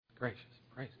gracious.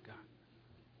 Praise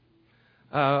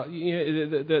God.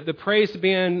 The praise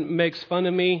band makes fun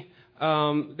of me.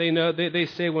 They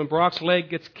say when Brock's leg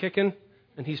gets kicking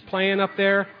and he's playing up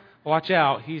there, watch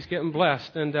out, he's getting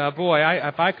blessed. And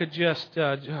if I could just,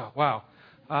 wow,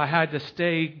 I had to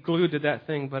stay glued to that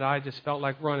thing, but I just felt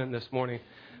like running this morning.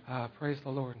 Praise the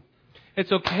Lord.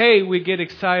 It's okay we get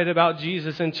excited about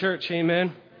Jesus in church,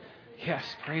 amen? Yes,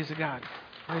 praise God.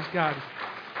 Praise God.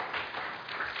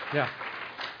 Yeah.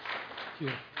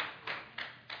 Thank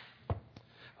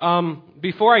you.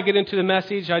 Before I get into the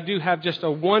message, I do have just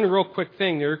one real quick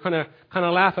thing. You're going to kind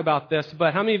of laugh about this,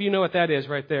 but how many of you know what that is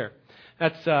right there?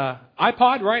 That's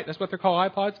iPod, right? That's what they're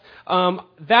called, iPods.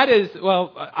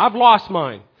 I've lost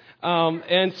mine.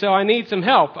 And so I need some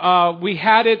help. We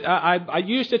had it, I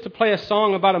used it to play a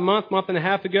song about a month and a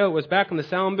half ago. It was back in the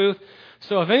sound booth.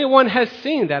 So if anyone has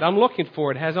seen that, I'm looking for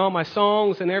it. It has all my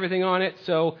songs and everything on it.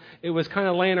 So it was kind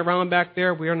of laying around back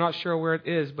there. We are not sure where it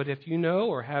is. But if you know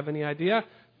or have any idea,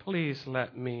 please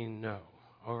let me know.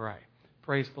 All right.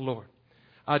 Praise the Lord.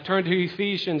 Turn to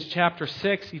Ephesians chapter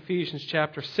 6. Ephesians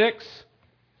chapter 6.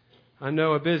 I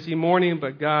know a busy morning,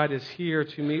 but God is here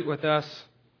to meet with us.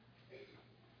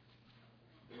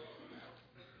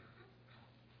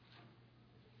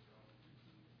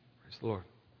 Praise the Lord.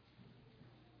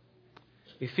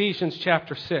 Ephesians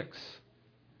chapter 6.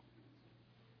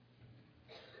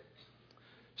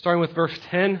 Starting with verse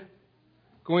 10,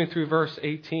 going through verse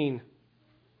 18.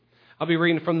 I'll be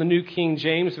reading from the New King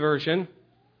James Version.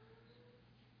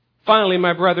 Finally,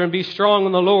 my brethren, be strong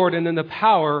in the Lord and in the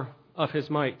power of His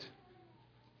might.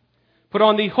 Put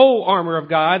on the whole armor of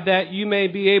God, that you may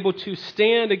be able to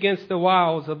stand against the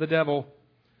wiles of the devil.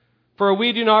 For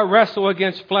we do not wrestle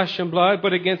against flesh and blood,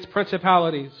 but against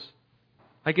principalities,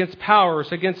 against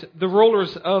powers, against the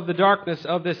rulers of the darkness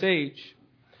of this age,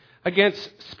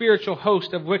 against spiritual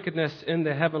hosts of wickedness in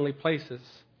the heavenly places.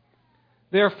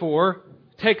 Therefore,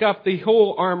 take up the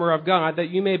whole armor of God,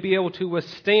 that you may be able to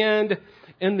withstand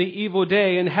in the evil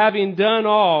day, and having done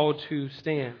all, to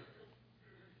stand.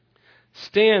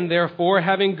 Stand, therefore,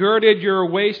 having girded your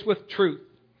waist with truth,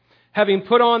 having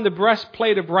put on the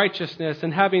breastplate of righteousness,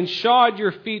 and having shod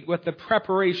your feet with the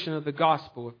preparation of the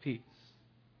gospel of peace.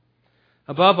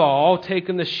 Above all,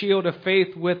 taking the shield of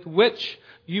faith, with which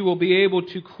you will be able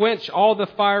to quench all the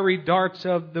fiery darts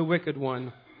of the wicked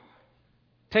one.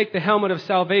 Take the helmet of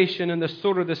salvation and the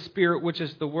sword of the Spirit, which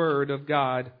is the word of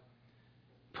God.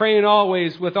 Praying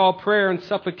always with all prayer and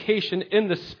supplication in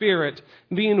the Spirit,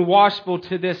 being watchful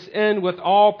to this end with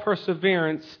all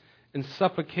perseverance and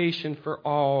supplication for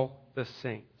all the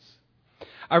saints.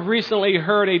 I've recently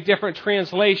heard a different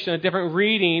translation, a different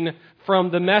reading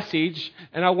from the Message,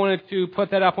 and I wanted to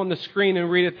put that up on the screen and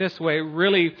read it this way. It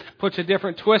really puts a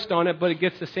different twist on it, but it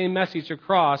gets the same message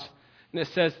across. And it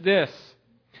says this: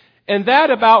 and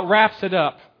that about wraps it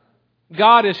up.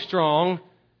 God is strong,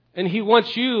 and He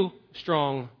wants you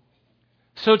strong.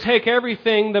 So take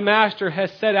everything the Master has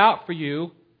set out for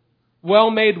you,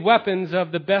 well-made weapons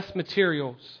of the best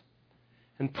materials,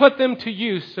 and put them to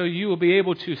use so you will be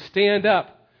able to stand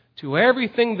up to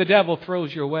everything the devil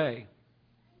throws your way.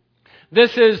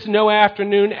 This is no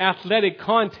afternoon athletic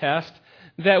contest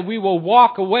that we will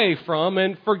walk away from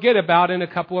and forget about in a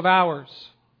couple of hours.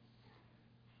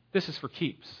 This is for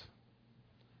keeps.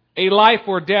 A life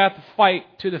or death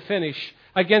fight to the finish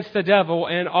against the devil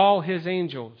and all his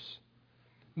angels.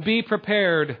 Be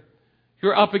prepared.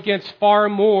 You're up against far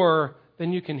more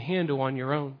than you can handle on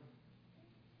your own.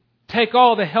 Take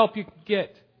all the help you can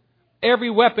get. Every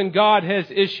weapon God has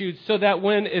issued, so that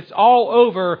when it's all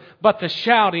over but the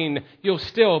shouting, you'll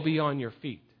still be on your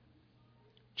feet.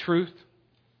 Truth,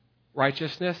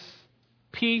 righteousness,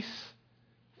 peace,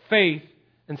 faith,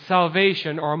 and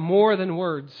salvation are more than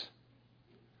words.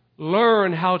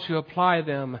 Learn how to apply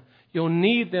them. You'll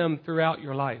need them throughout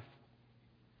your life.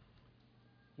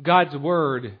 God's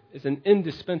Word is an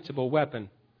indispensable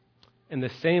weapon. In the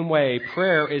same way,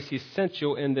 prayer is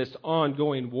essential in this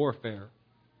ongoing warfare.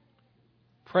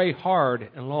 Pray hard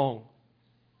and long.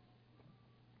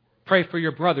 Pray for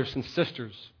your brothers and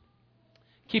sisters.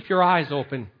 Keep your eyes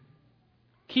open.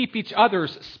 Keep each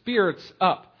other's spirits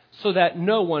up so that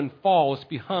no one falls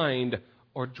behind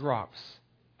or drops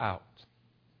out.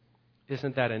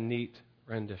 Isn't that a neat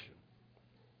rendition?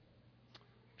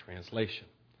 Translation.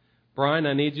 Brian,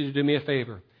 I need you to do me a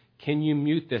favor. Can you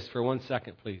mute this for 1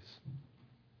 second, please?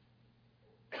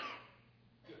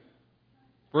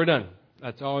 We're done.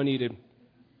 That's all I needed,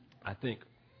 I think.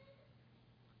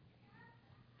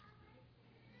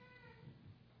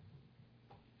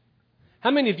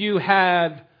 How many of you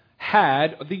have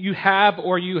had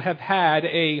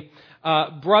a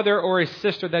brother or a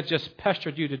sister that just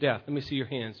pestered you to death? Let me see your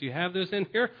hands. Do you have those in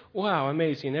here? Wow,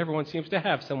 amazing. Everyone seems to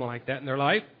have someone like that in their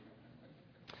life.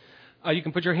 You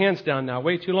can put your hands down now.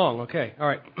 Way too long. Okay, all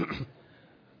right.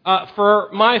 For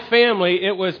my family,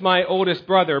 it was my oldest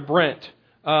brother, Brent.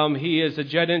 He is a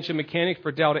jet engine mechanic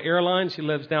for Delta Airlines. He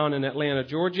lives down in Atlanta,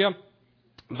 Georgia.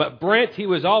 But Brent, he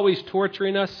was always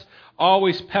torturing us,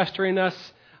 always pestering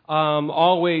us,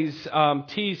 always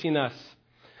teasing us.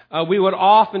 We would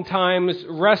oftentimes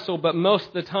wrestle, but most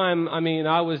of the time,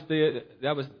 that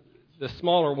was the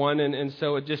smaller one, and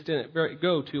so it just didn't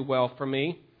go too well for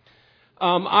me.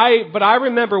 But I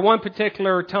remember one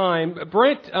particular time,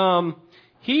 Brent,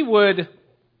 he would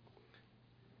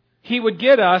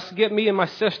get me and my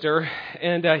sister,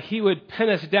 and he would pin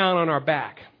us down on our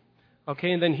back.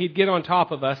 Okay, and then he'd get on top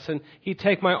of us, and he'd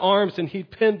take my arms and he'd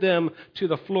pin them to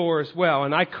the floor as well.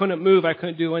 And I couldn't move, I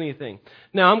couldn't do anything.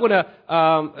 Now I'm going to,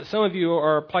 some of you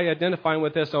are probably identifying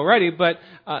with this already, but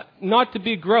not to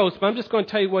be gross, but I'm just going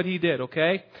to tell you what he did,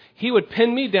 okay? He would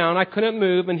pin me down, I couldn't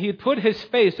move, and he'd put his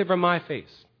face over my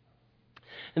face.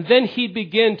 And then he'd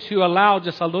begin to allow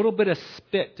just a little bit of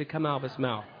spit to come out of his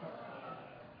mouth.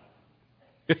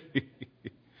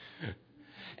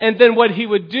 And then what he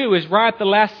would do is right at the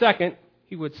last second,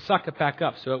 he would suck it back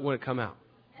up so it wouldn't come out.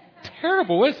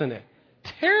 Terrible, isn't it?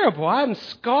 Terrible. I'm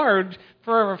scarred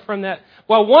from that.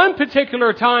 Well, one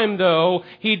particular time, though,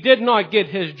 he did not get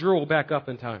his drool back up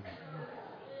in time.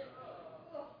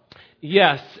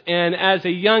 Yes, and as a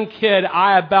young kid,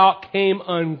 I about came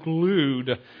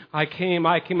unglued. I came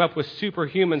up with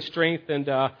superhuman strength, and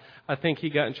I think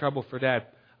he got in trouble for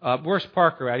that. Where's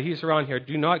Parker at? He's around here.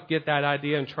 Do not get that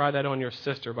idea and try that on your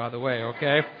sister, by the way,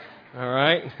 okay? All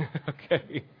right?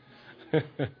 Okay.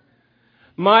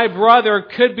 My brother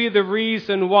could be the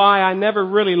reason why I never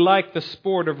really liked the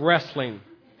sport of wrestling.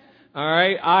 All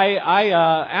right? I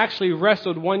actually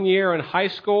wrestled 1 year in high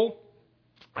school.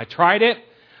 I tried it,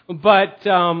 but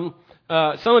some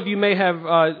of you may have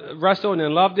wrestled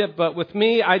and loved it, but with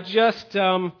me, I just,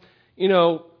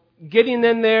 getting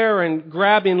in there and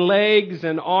grabbing legs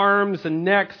and arms and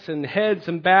necks and heads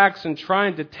and backs and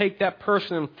trying to take that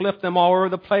person and flip them all over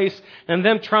the place, and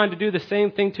them trying to do the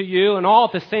same thing to you, and all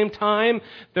at the same time,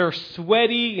 they're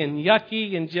sweaty and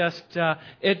yucky, and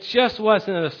it just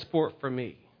wasn't a sport for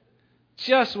me.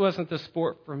 Just wasn't the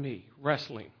sport for me,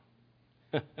 wrestling.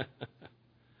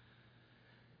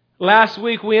 Last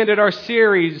week we ended our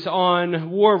series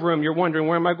on War Room. You're wondering,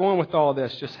 where am I going with all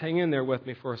this? Just hang in there with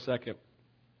me for a second.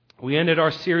 We ended our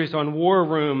series on War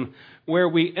Room where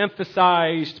we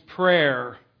emphasized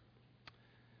prayer.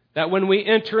 That when we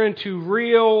enter into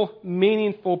real,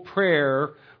 meaningful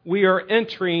prayer, we are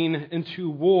entering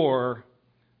into war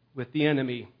with the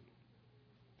enemy.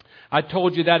 I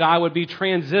told you that I would be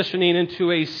transitioning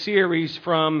into a series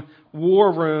from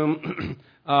War Room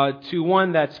to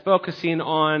one that's focusing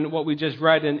on what we just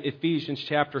read in Ephesians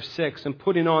chapter 6 and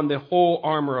putting on the whole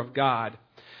armor of God.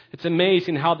 It's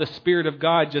amazing how the Spirit of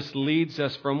God just leads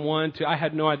us from one to... I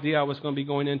had no idea I was going to be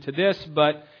going into this,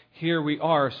 but here we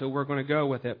are, so we're going to go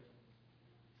with it.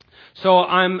 So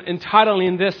I'm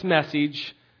entitling this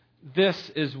message,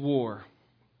 This is War.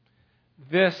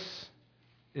 This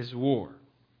is War.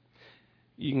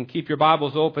 You can keep your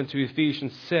Bibles open to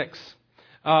Ephesians 6.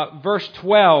 Verse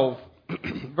 12.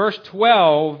 Verse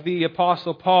 12, the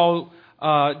Apostle Paul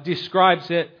describes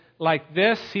it like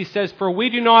this. He says, "For we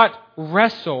do not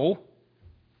wrestle,"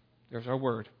 there's our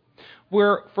word,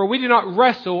 "for we do not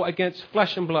wrestle against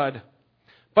flesh and blood,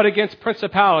 but against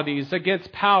principalities,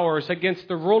 against powers, against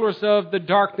the rulers of the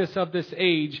darkness of this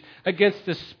age, against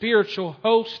the spiritual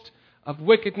host of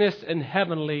wickedness in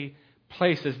heavenly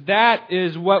places." That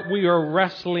is what we are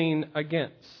wrestling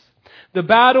against. The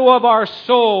battle of our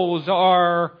souls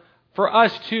are for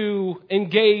us to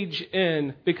engage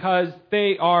in because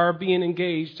they are being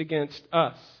engaged against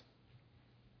us.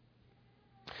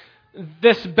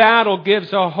 This battle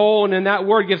gives a whole, and that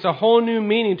word gives a whole new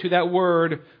meaning to that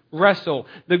word, wrestle.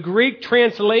 The Greek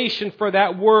translation for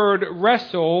that word,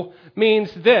 wrestle,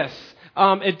 means this.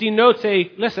 It denotes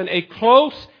a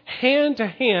close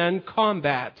hand-to-hand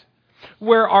combat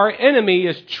where our enemy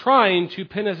is trying to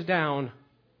pin us down.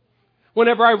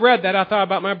 Whenever I read that, I thought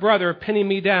about my brother pinning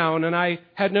me down, and I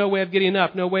had no way of getting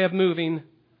up, no way of moving.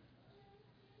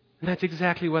 And that's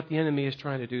exactly what the enemy is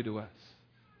trying to do to us.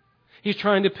 He's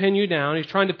trying to pin you down. He's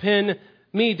trying to pin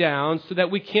me down so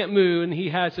that we can't move, and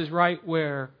he has us right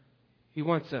where he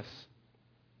wants us.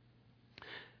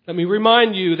 Let me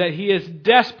remind you that he is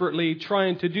desperately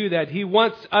trying to do that. He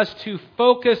wants us to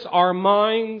focus our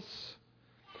minds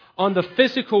on the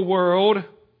physical world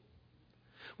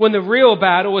when the real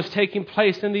battle was taking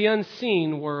place in the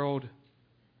unseen world,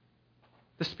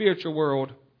 the spiritual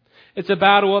world. It's a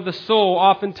battle of the soul,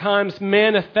 oftentimes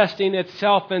manifesting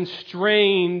itself in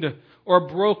strained or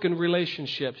broken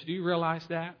relationships. Do you realize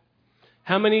that?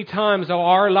 How many times are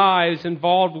our lives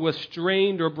involved with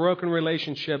strained or broken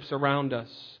relationships around us?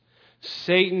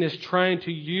 Satan is trying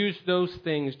to use those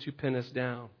things to pin us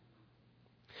down.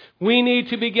 We need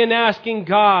to begin asking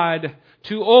God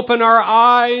to open our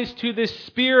eyes to the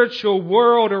spiritual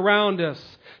world around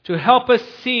us, to help us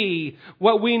see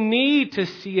what we need to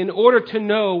see in order to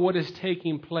know what is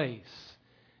taking place,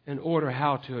 in order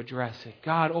how to address it.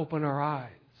 God, open our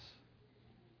eyes.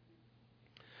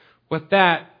 With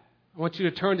that, I want you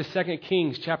to turn to 2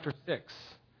 Kings chapter 6.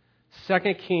 2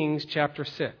 Kings chapter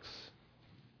 6.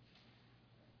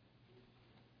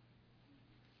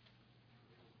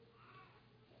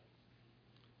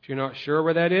 If you're not sure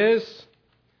where that is,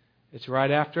 it's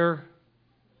right after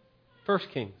 1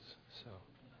 Kings.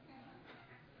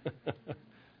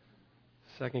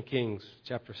 2 Kings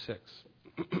chapter 6.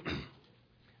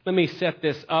 Let me set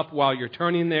this up while you're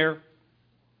turning there.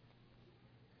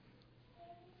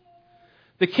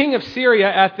 The king of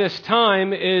Syria at this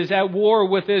time is at war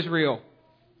with Israel.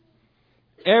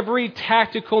 Every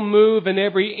tactical move and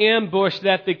every ambush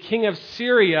that the king of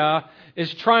Syria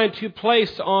is trying to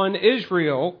place on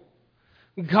Israel,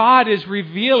 God is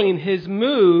revealing His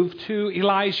move to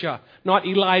Elijah. Not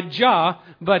Elijah,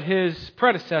 but his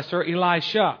predecessor,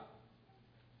 Elisha.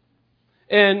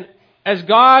 And as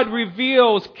God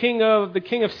reveals the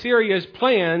king of Syria's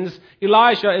plans,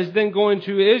 Elijah is then going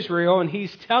to Israel and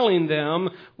he's telling them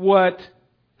what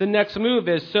the next move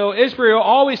is. So Israel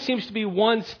always seems to be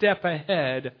one step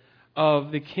ahead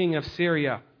of the king of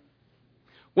Syria.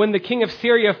 When the king of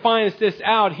Syria finds this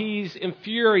out, he's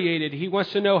infuriated. He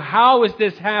wants to know, how is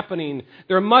this happening?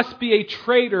 There must be a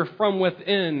traitor from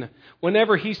within.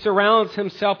 Whenever he surrounds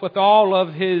himself with all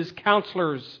of his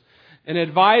counselors and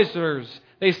advisors,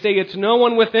 they say, it's no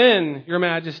one within, Your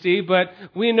Majesty, but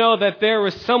we know that there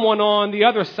is someone on the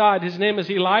other side. His name is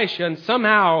Elisha, and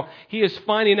somehow he is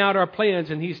finding out our plans,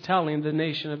 and he's telling the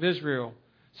nation of Israel.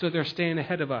 So they're staying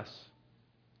ahead of us.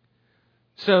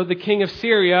 So the king of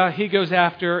Syria, he goes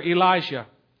after Elijah.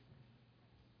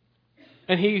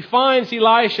 And he finds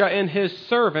Elisha and his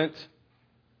servant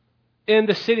in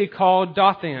the city called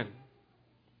Dothan.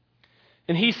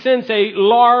 And he sends a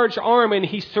large army and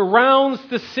he surrounds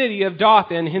the city of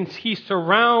Dothan. And he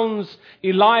surrounds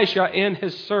Elijah and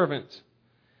his servant.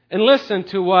 And listen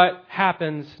to what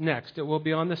happens next. It will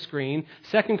be on the screen.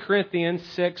 2 Corinthians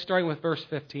 6, starting with verse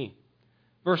 15.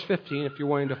 Verse 15, if you're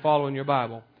wanting to follow in your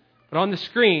Bible. But on the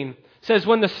screen, it says,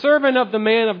 when the servant of the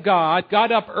man of God got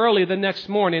up early the next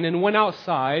morning and went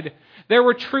outside, there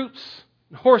were troops,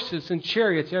 horses, and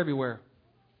chariots everywhere.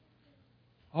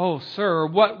 Oh, sir,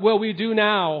 what will we do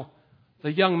now?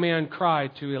 The young man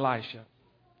cried to Elisha.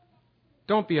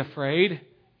 Don't be afraid,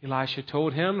 Elisha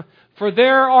told him, for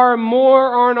there are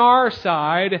more on our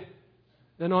side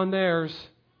than on theirs.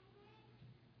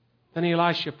 Then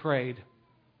Elisha prayed,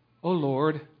 O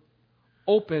Lord,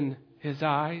 open his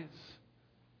eyes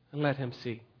and let him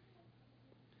see.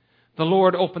 The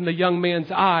Lord opened the young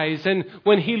man's eyes, and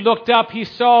when he looked up, he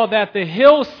saw that the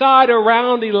hillside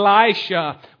around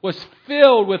Elisha was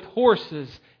filled with horses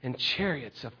and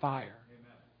chariots of fire.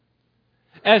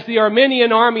 As the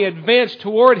Aramean army advanced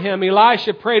toward him,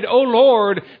 Elisha prayed, O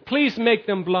Lord, please make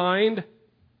them blind.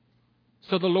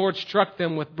 So the Lord struck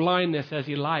them with blindness as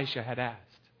Elisha had asked.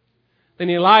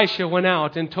 Then Elisha went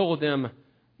out and told them,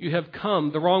 you have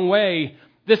come the wrong way.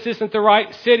 This isn't the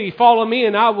right city. Follow me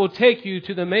and I will take you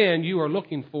to the man you are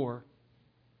looking for.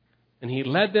 And he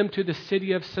led them to the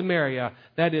city of Samaria.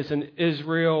 That is an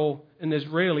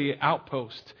Israeli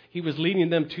outpost. He was leading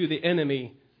them to the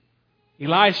enemy.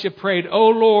 Elisha prayed, O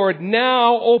Lord,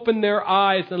 now open their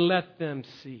eyes and let them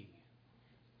see.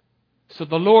 So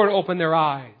the Lord opened their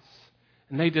eyes,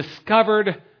 and they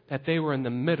discovered that they were in the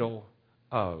middle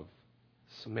of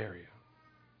Samaria.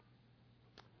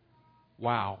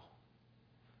 Wow.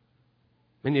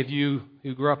 Many of you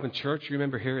who grew up in church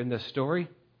remember hearing this story.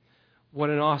 What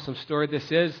an awesome story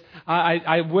this is.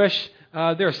 I wish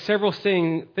there are several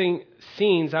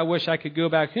scenes I wish I could go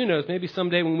back. Who knows, maybe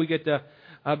someday when we get to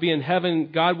be in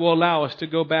heaven, God will allow us to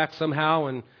go back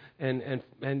somehow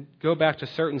and go back to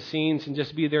certain scenes and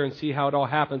just be there and see how it all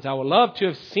happens. I would love to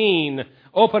have seen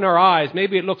Open Our Eyes.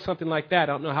 Maybe it looks something like that. I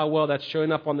don't know how well that's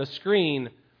showing up on the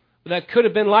screen. But that could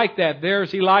have been like that.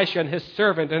 There's Elisha and his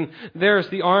servant, and there's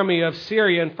the army of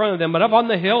Syria in front of them. But up on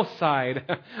the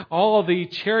hillside, all the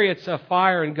chariots of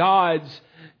fire and God's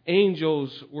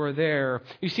angels were there.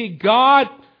 You see, God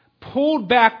pulled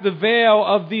back the veil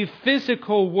of the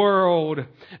physical world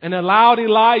and allowed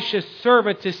Elisha's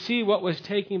servant to see what was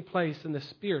taking place in the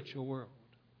spiritual world.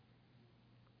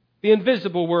 The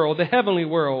invisible world, the heavenly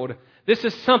world. This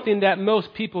is something that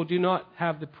most people do not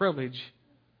have the privilege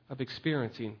of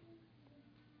experiencing.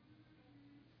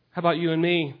 How about you and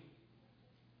me?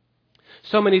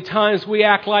 So many times we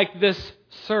act like this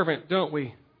servant, don't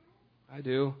we? I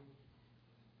do.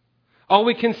 All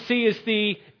we can see is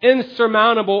the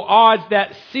insurmountable odds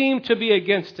that seem to be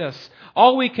against us.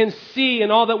 All we can see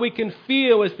and all that we can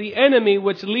feel is the enemy,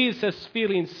 which leaves us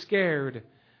feeling scared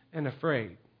and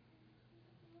afraid.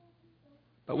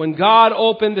 But when God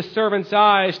opened the servant's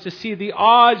eyes to see the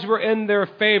odds were in their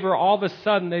favor, all of a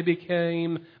sudden they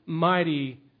became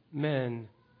mighty men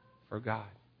for God.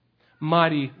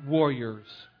 Mighty warriors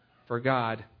for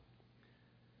God.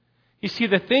 You see,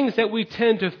 the things that we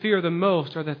tend to fear the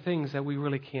most are the things that we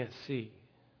really can't see.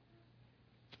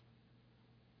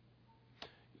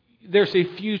 There's a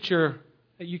future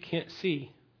that you can't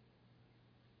see.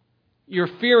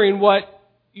 You're fearing what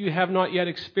you have not yet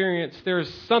experienced.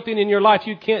 There's something in your life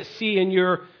you can't see and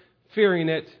you're fearing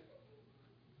it.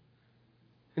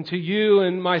 And to you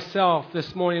and myself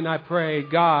this morning I pray,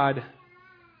 God,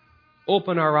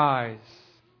 open our eyes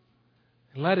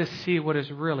and let us see what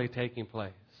is really taking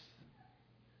place.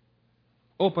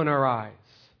 Open our eyes.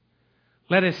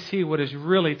 Let us see what is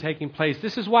really taking place.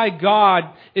 This is why God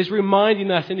is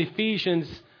reminding us in Ephesians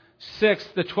 6,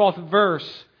 the 12th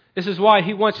verse. This is why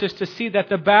He wants us to see that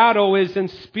the battle is in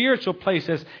spiritual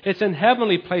places. It's in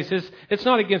heavenly places. It's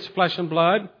not against flesh and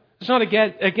blood. It's not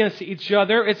against each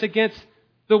other. It's against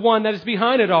the one that is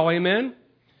behind it all. Amen?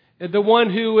 The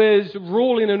one who is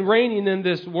ruling and reigning in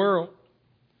this world.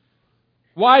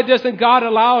 Why doesn't God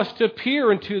allow us to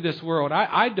peer into this world?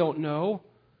 I don't know.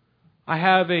 I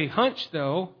have a hunch,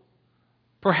 though.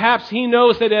 Perhaps He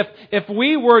knows that if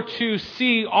we were to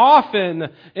see often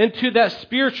into that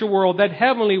spiritual world, that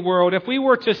heavenly world, if we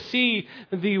were to see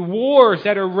the wars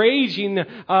that are raging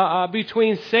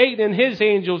between Satan and his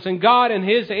angels and God and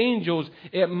His angels,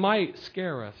 it might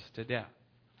scare us to death.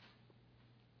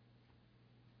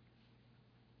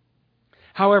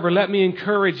 However, let me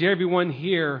encourage everyone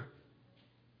here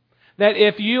that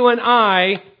if you and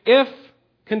I,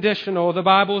 conditional, the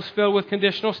Bible is filled with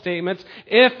conditional statements.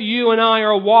 If you and I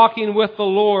are walking with the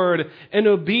Lord in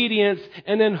obedience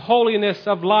and in holiness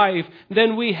of life,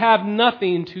 then we have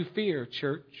nothing to fear,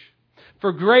 church.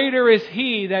 For greater is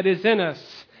He that is in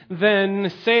us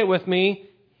than, say it with me,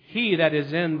 he that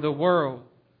is in the world.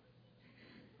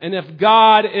 And if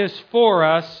God is for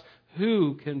us,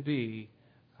 who can be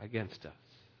against us?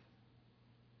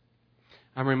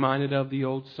 I'm reminded of the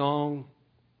old song,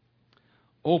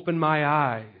 open my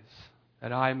eyes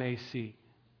that I may see.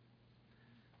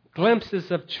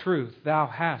 Glimpses of truth Thou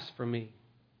hast for me.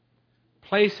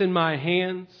 Place in my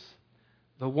hands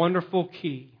the wonderful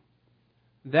key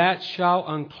that shall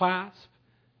unclasp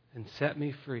and set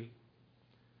me free.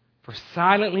 For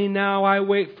silently now I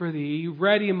wait for Thee,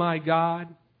 ready, my God,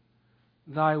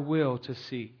 Thy will to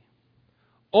see.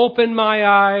 Open my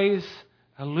eyes,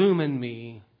 illumine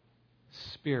me,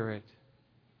 Spirit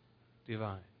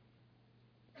divine.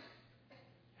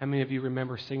 How many of you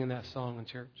remember singing that song in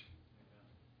church?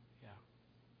 Yeah.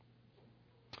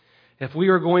 If we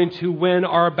are going to win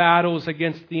our battles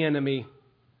against the enemy,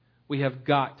 we have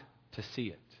got to see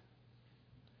it.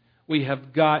 We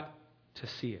have got to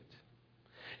see it.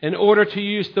 In order to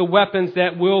use the weapons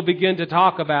that we'll begin to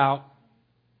talk about,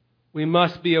 we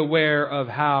must be aware of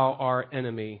how our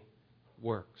enemy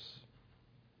works.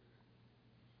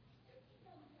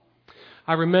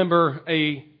 I remember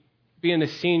being a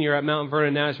senior at Mount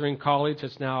Vernon Nazarene College.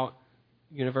 It's now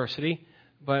university.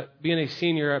 But being a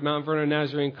senior at Mount Vernon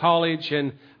Nazarene College,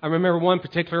 and I remember one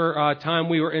particular time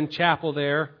we were in chapel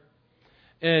there.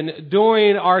 And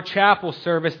during our chapel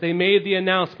service, they made the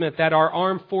announcement that our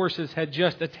armed forces had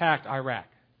just attacked Iraq.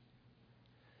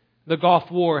 The Gulf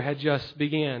War had just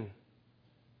began.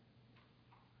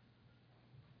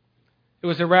 It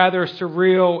was a rather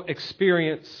surreal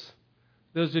experience.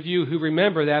 Those of you who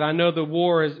remember that, I know the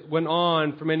war went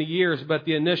on for many years, but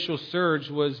the initial surge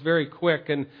was very quick,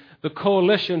 and the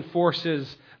coalition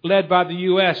forces led by the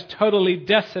U.S. totally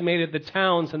decimated the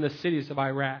towns and the cities of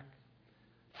Iraq,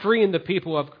 freeing the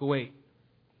people of Kuwait.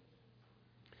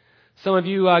 Some of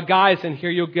you guys in here,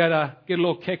 you'll get a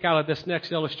little kick out of this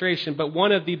next illustration, but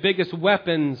one of the biggest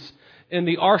weapons in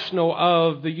the arsenal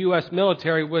of the U.S.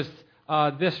 military was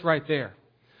this right there,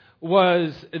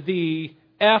 was the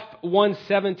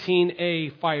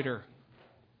F-117A fighter.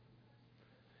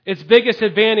 Its biggest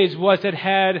advantage was it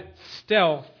had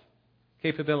stealth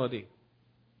capability.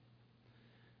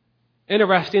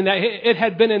 Interesting that it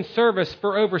had been in service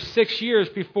for over 6 years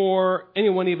before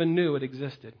anyone even knew it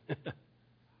existed.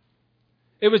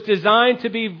 It was designed to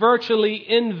be virtually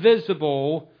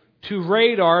invisible to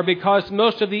radar because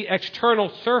most of the external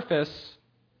surface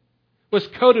was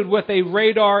coated with a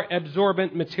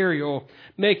radar-absorbent material,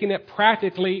 making it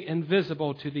practically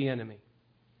invisible to the enemy.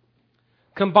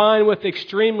 Combined with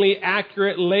extremely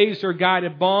accurate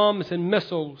laser-guided bombs and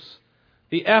missiles,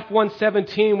 the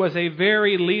F-117 was a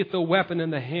very lethal weapon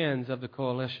in the hands of the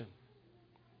coalition.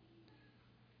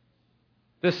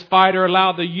 This fighter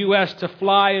allowed the U.S. to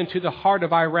fly into the heart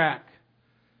of Iraq,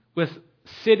 with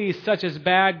cities such as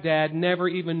Baghdad never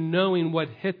even knowing what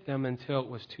hit them until it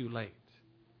was too late.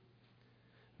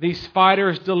 These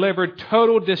fighters delivered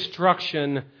total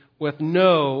destruction with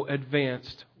no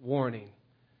advanced warning.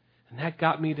 And that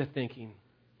got me to thinking.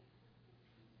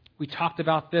 We talked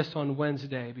about this on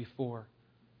Wednesday before.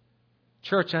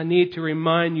 Church, I need to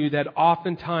remind you that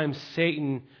oftentimes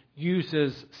Satan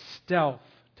uses stealth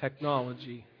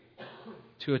technology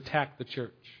to attack the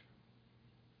church.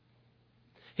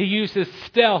 He uses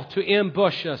stealth to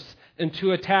ambush us and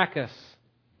to attack us.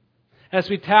 As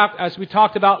we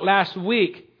talked about last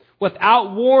week,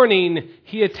 without warning,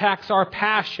 he attacks our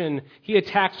passion. He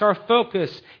attacks our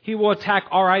focus. He will attack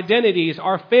our identities,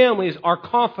 our families, our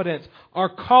confidence, our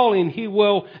calling. He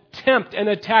will tempt and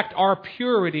attack our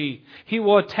purity. He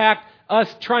will attack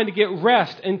us trying to get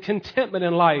rest and contentment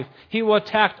in life. He will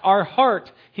attack our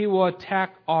heart. He will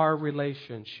attack our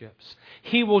relationships.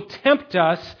 He will tempt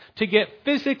us to get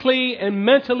physically and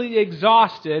mentally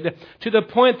exhausted to the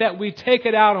point that we take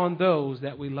it out on those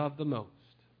that we love the most.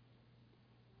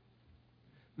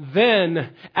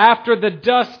 Then, after the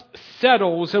dust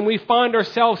settles and we find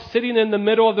ourselves sitting in the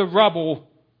middle of the rubble,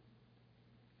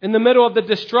 in the middle of the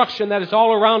destruction that is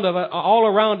all around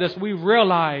us, we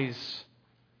realize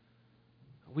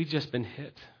we've just been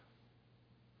hit.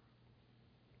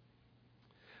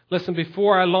 Listen,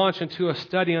 before I launch into a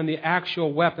study on the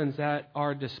actual weapons at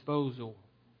our disposal,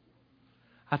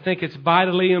 I think it's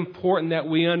vitally important that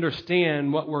we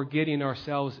understand what we're getting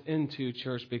ourselves into,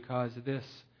 church, because this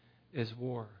is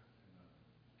war.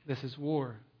 This is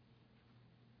war.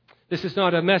 This is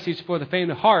not a message for the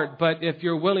faint of heart, but if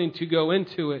you're willing to go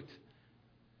into it,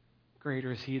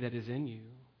 greater is He that is in you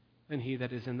than he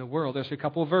that is in the world. There's a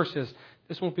couple of verses.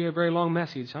 This won't be a very long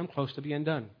message. I'm close to being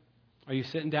done. Are you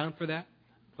sitting down for that?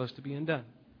 Close to being done.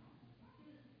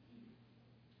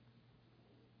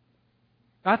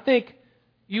 I think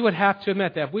you would have to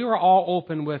admit that if we were all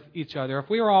open with each other, if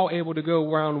we were all able to go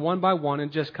around one by one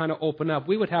and just kind of open up,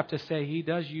 we would have to say He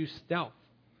does use stealth.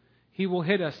 He will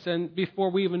hit us, and before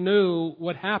we even knew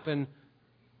what happened,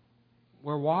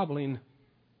 we're wobbling.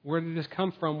 Where did this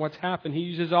come from? What's happened? He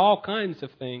uses all kinds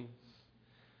of things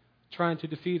trying to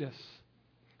defeat us.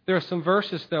 There are some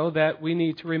verses, though, that we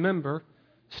need to remember.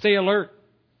 Stay alert.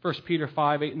 1 Peter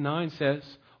 5, 8, and 9 says,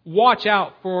 watch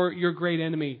out for your great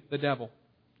enemy, the devil.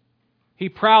 He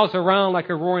prowls around like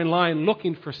a roaring lion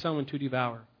looking for someone to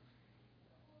devour.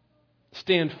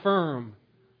 Stand firm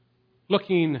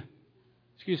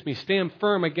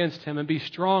against him and be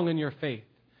strong in your faith.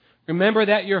 Remember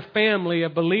that your family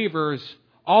of believers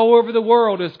all over the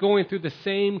world is going through the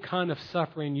same kind of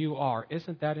suffering you are.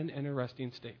 Isn't that an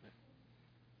interesting statement?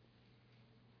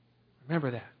 Remember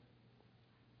that.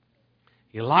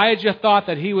 Elijah thought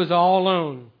that he was all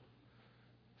alone,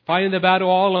 fighting the battle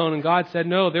all alone, and God said,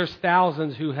 no, there's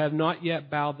thousands who have not yet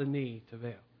bowed the knee to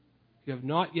Baal. You have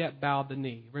not yet bowed the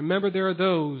knee. Remember, there are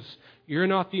those, you're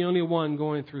not the only one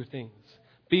going through things.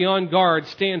 Be on guard,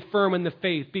 stand firm in the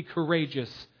faith, be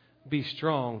courageous, be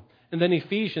strong. And then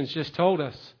Ephesians just told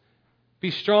us,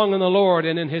 be strong in the Lord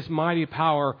and in His mighty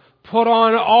power. Put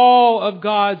on all of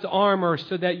God's armor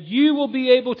so that you will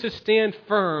be able to stand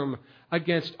firm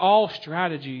against all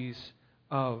strategies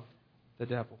of the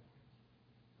devil.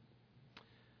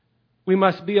 We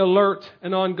must be alert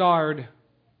and on guard,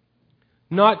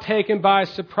 not taken by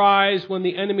surprise when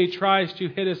the enemy tries to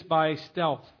hit us by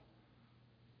stealth.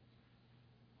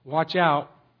 Watch out.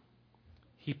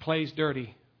 He plays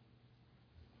dirty.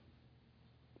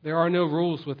 There are no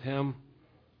rules with him.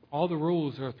 All the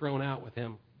rules are thrown out with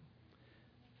him.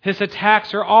 His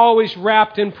attacks are always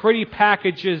wrapped in pretty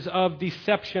packages of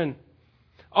deception.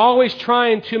 Always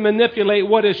trying to manipulate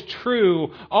what is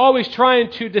true. Always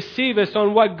trying to deceive us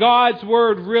on what God's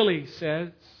Word really says.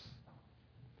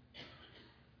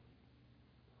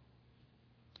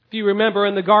 If you remember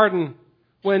in the garden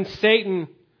when Satan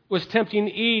was tempting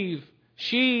Eve,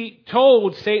 she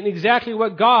told Satan exactly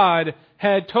what God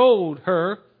had told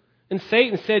her. And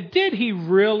Satan said, did he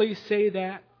really say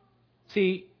that?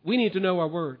 See, we need to know our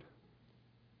Word.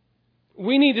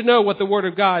 We need to know what the Word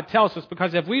of God tells us,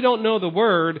 because if we don't know the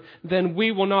Word, then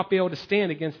we will not be able to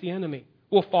stand against the enemy.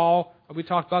 We'll fall. We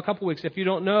talked about a couple weeks. If you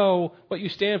don't know what you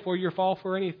stand for, you'll fall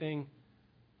for anything.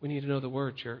 We need to know the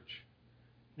Word, church.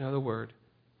 Know the Word.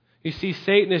 You see,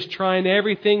 Satan is trying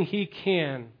everything he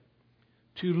can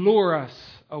to lure us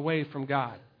away from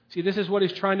God. See, this is what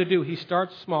he's trying to do. He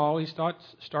starts small. He starts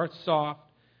soft,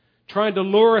 trying to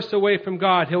lure us away from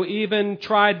God. He'll even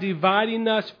try dividing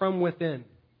us from within.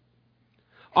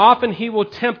 Often he will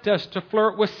tempt us to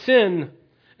flirt with sin.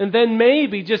 And then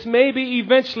maybe, just maybe,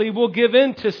 eventually we'll give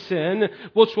in to sin,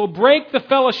 which will break the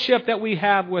fellowship that we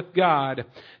have with God.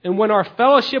 And when our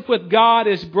fellowship with God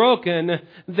is broken,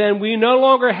 then we no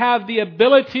longer have the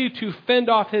ability to fend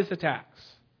off His attacks.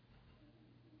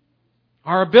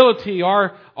 Our ability,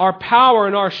 our power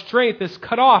and our strength is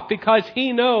cut off, because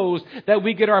He knows that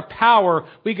we get our power,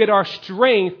 we get our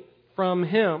strength from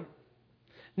Him.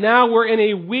 Now we're in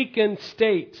a weakened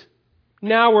state.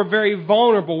 Now we're very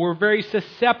vulnerable. We're very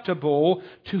susceptible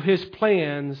to His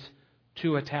plans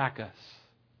to attack us.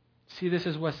 See, this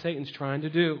is what Satan's trying to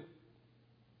do.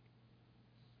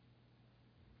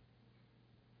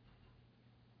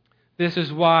 This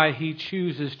is why he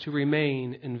chooses to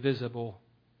remain invisible.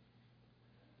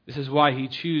 This is why he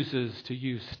chooses to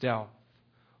use stealth.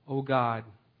 Oh God,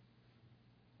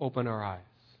 open our eyes.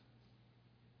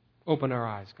 Open our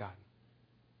eyes, God.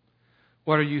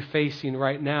 What are you facing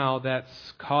right now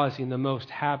that's causing the most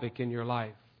havoc in your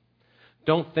life?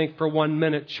 Don't think for 1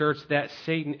 minute, church, that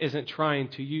Satan isn't trying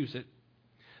to use it.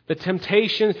 The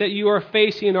temptations that you are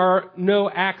facing are no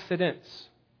accidents.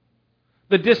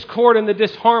 The discord and the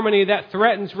disharmony that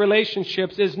threatens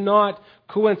relationships is not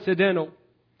coincidental.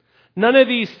 None of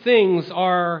these things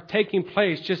are taking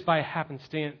place just by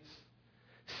happenstance.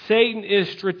 Satan is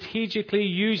strategically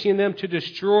using them to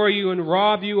destroy you and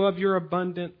rob you of your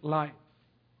abundant life.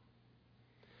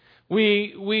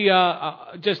 We're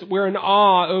in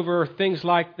awe over things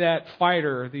like that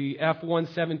fighter, the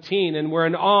F-117, and we're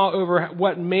in awe over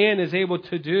what man is able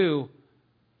to do.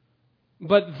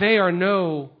 But they are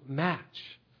no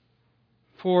match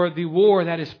for the war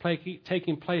that is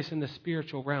taking place in the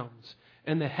spiritual realms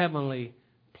and the heavenly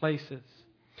places.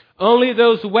 Only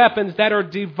those weapons that are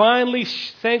divinely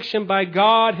sanctioned by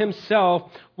God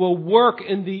Himself will work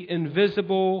in the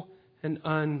invisible and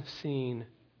unseen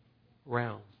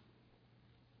realm.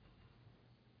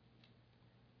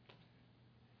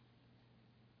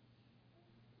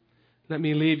 Let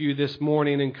me leave you this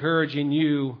morning encouraging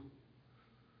you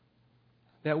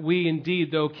that we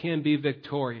indeed, though, can be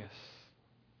victorious.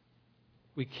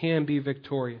 We can be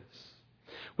victorious.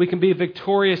 We can be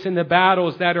victorious in the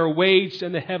battles that are waged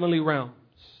in the heavenly realms.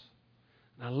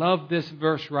 And I love this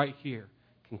verse right here.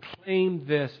 You can claim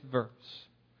this verse.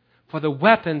 For the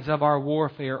weapons of our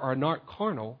warfare are not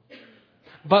carnal,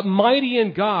 but mighty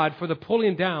in God for the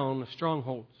pulling down of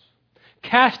strongholds,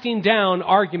 casting down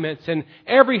arguments and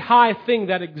every high thing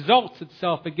that exalts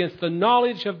itself against the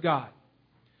knowledge of God,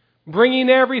 bringing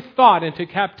every thought into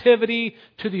captivity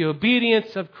to the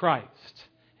obedience of Christ,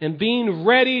 and being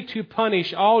ready to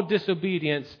punish all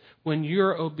disobedience when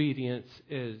your obedience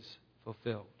is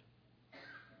fulfilled.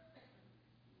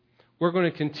 We're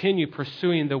going to continue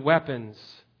pursuing the weapons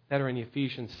that are in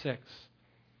Ephesians 6.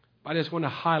 I just want to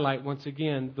highlight once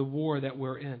again the war that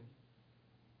we're in.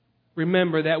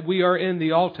 Remember that we are in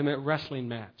the ultimate wrestling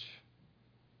match.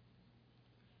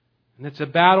 And it's a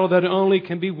battle that only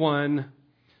can be won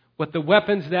with the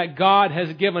weapons that God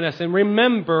has given us. And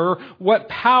remember what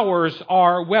powers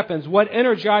our weapons, what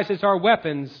energizes our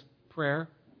weapons. Prayer.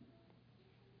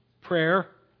 Prayer.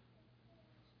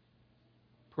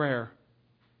 Prayer.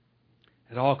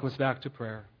 It all comes back to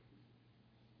prayer.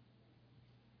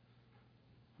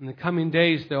 In the coming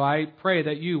days, though, I pray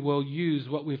that you will use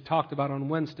what we've talked about on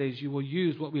Wednesdays. You will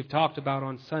use what we've talked about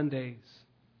on Sundays.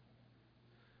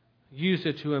 Use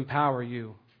it to empower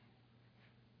you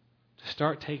to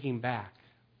start taking back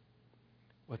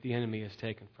what the enemy has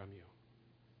taken from you.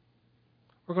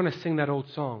 We're going to sing that old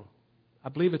song. I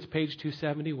believe it's page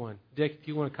 271. Dick, if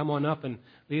you want to come on up and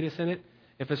lead us in it.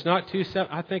 If it's not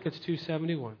 270, I think it's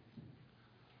 271.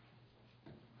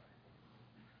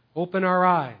 Open our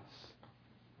eyes,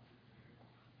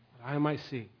 that I might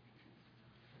see.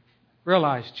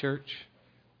 Realize, church,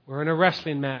 we're in a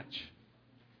wrestling match.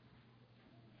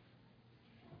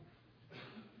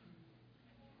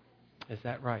 Is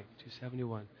that right?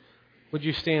 271. Would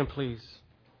you stand, please?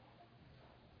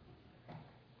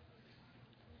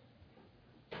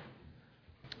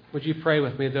 Would you pray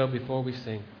with me, though, before we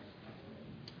sing?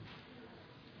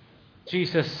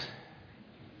 Jesus,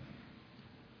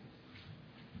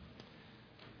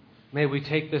 may we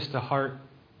take this to heart.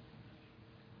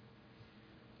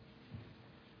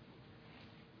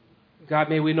 God,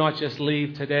 may we not just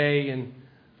leave today, and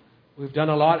we've done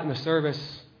a lot in the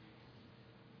service.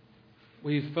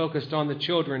 We've focused on the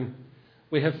children.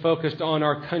 We have focused on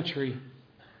our country.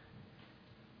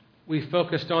 We've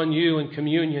focused on you in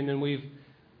communion, and we've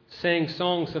sang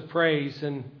songs of praise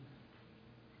and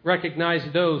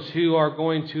recognized those who are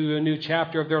going to a new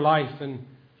chapter of their life and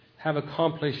have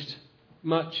accomplished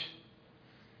much.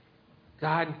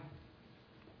 God,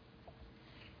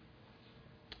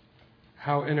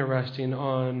 how interesting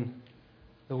on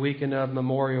the weekend of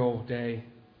Memorial Day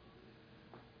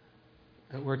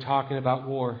that we're talking about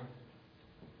war.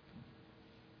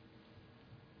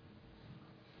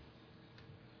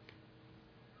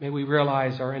 May we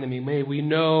realize our enemy. May we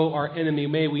know our enemy.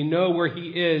 May we know where he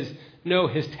is, know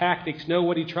his tactics, know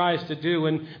what he tries to do.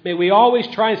 And may we always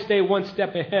try and stay one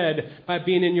step ahead by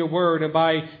being in your word and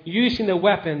by using the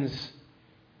weapons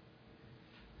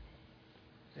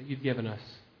that you've given us.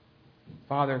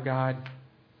 Father God,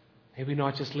 may we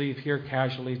not just leave here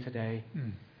casually today,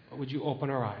 but would you open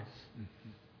our eyes?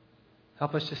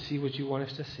 Help us to see what you want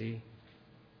us to see.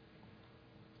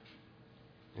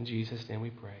 In Jesus' name we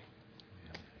pray.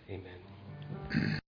 Amen.